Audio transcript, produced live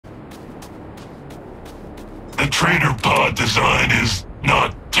trader pod design is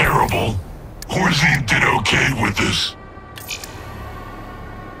not terrible. Horzine did okay with this.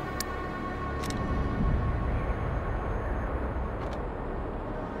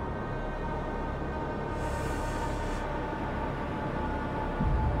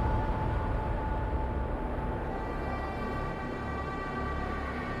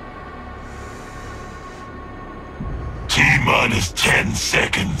 T-minus 10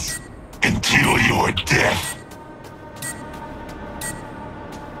 seconds until your death.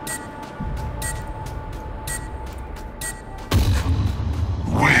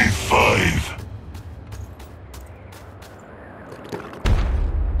 Wave 5.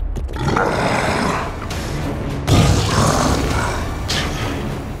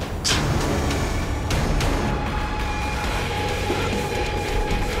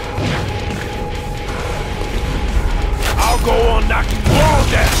 I'll go on knocking you all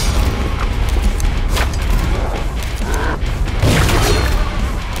down.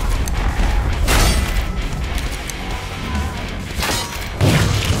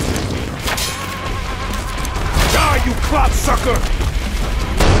 Die, you clot sucker!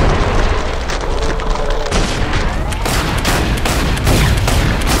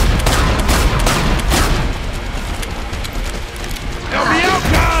 Help me out,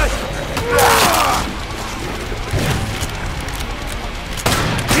 guys!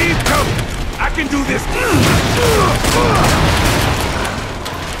 Keep coming! I can do this!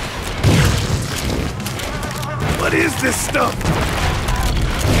 What is this stuff?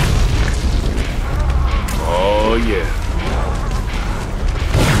 Oh, yeah.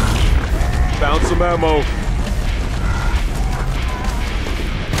 Found some ammo.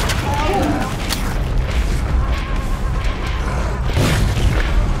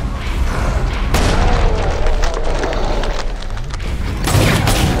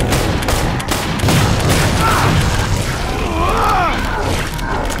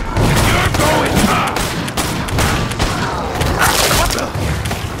 You're going high! What the?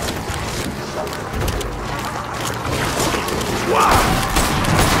 Wow!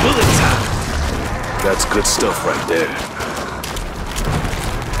 Bullet time! That's good stuff right there.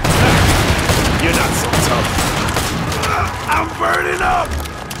 You're not so tough. I'm burning up!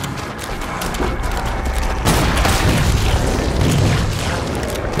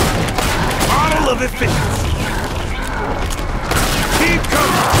 Bottle of efficiency. Keep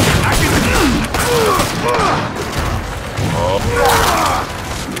coming! I can...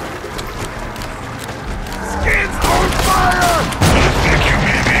 Skin's on fire! I think you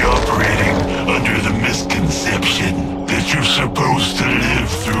may be operating under the misconception that you're supposed to live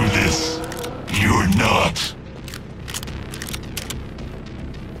through this. You're not.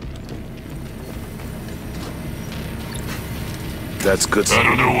 That's good I stuff.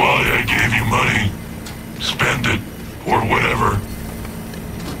 don't know why I gave you money. Spend it, or whatever.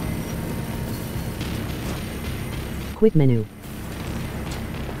 Quit menu.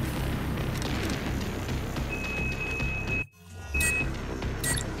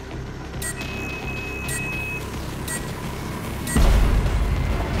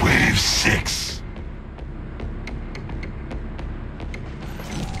 Wave 6.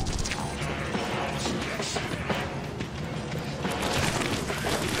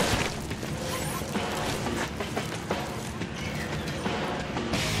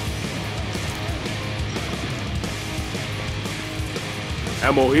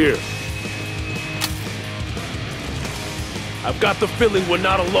 Ammo here. I've got the feeling we're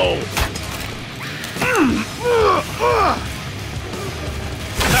not alone. Ha!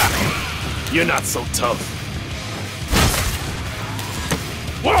 You're not so tough.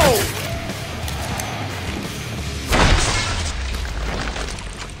 Whoa!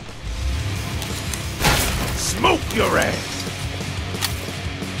 Smoke your ass!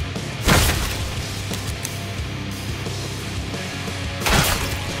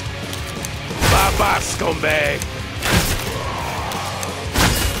 Bye-bye, scumbag!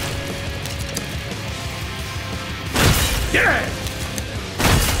 Yeah!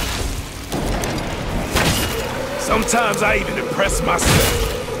 Sometimes I even impress myself.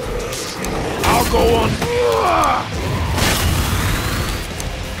 I'll go on...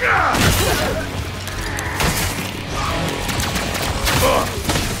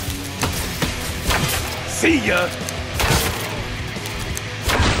 See ya!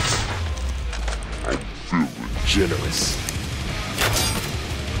 I feel generous.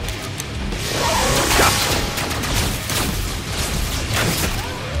 Gotcha!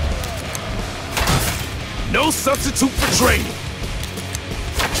 No substitute for training.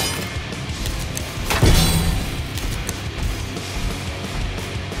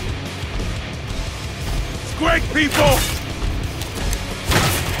 Quake people!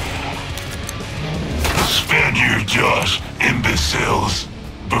 Spend your Josh, imbeciles,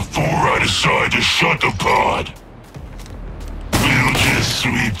 before I decide to shut the pod. We'll just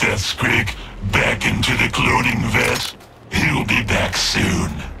sweep that Skrik back into the cloning vet. He'll be back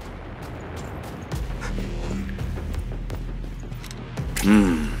soon.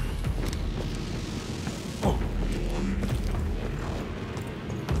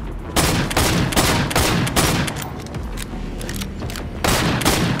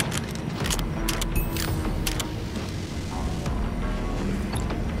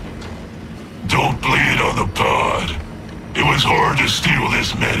 Don't blame it on the pod. It was hard to steal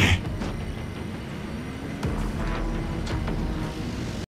this many.